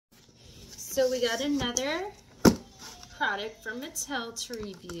So we got another product from Mattel to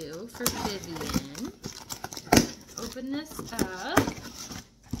review for Vivian. Open this up.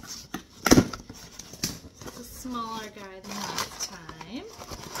 It's a smaller guy than last time.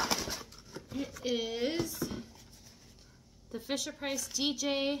 It is the Fisher-Price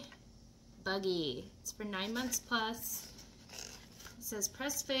DJ Buggy. It's for 9 months plus. It says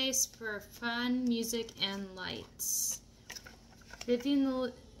press face for fun, music, and lights.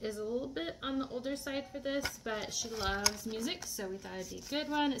 Vivian is a little bit on the older side for this, but she loves music, so we thought it'd be a good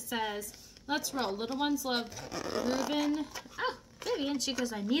one. It says, let's roll. Little ones love grooving. Oh, Vivian, she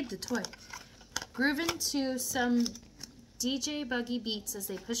goes, I need the toy. Grooving to some DJ Buggy beats as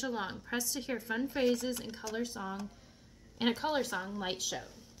they push along. Press to hear fun phrases and color song, in a color song light show.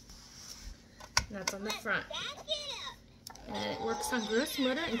 And that's on the front. And it works on gross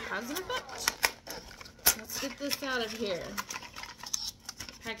motor and cause an effect. Let's get this out of here.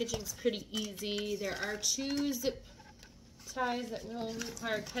 The packaging's pretty easy. There are 2 zip ties that will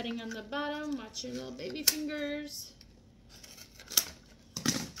require cutting on the bottom. Watch your little baby fingers.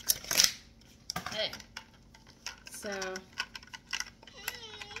 Okay. So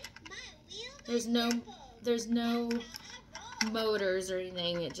there's no motors or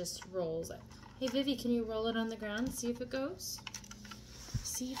anything. It just rolls it. Hey Vivi, can you roll it on the ground? See if it goes.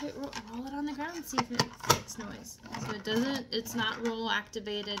 See if it roll it on the ground. See if it makes noise. So it doesn't. It's not roll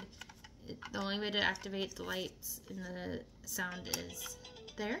activated. The only way to activate the lights and the sound is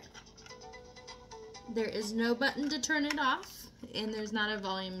there. There is no button to turn it off, and there's not a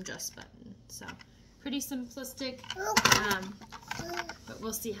volume adjust button. So pretty simplistic. But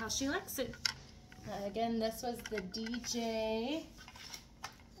we'll see how she likes it. Again, this was the DJ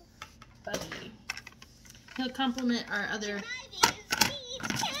Buggy. He'll complement our other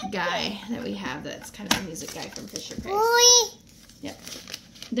guy that we have that's kind of a music guy from Fisher-Price. Yep.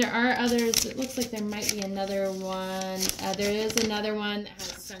 There are others. It looks like there might be another one. There is another one that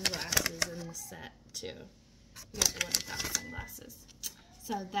has sunglasses in the set too. We got the one without sunglasses.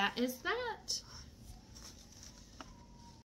 So that is that.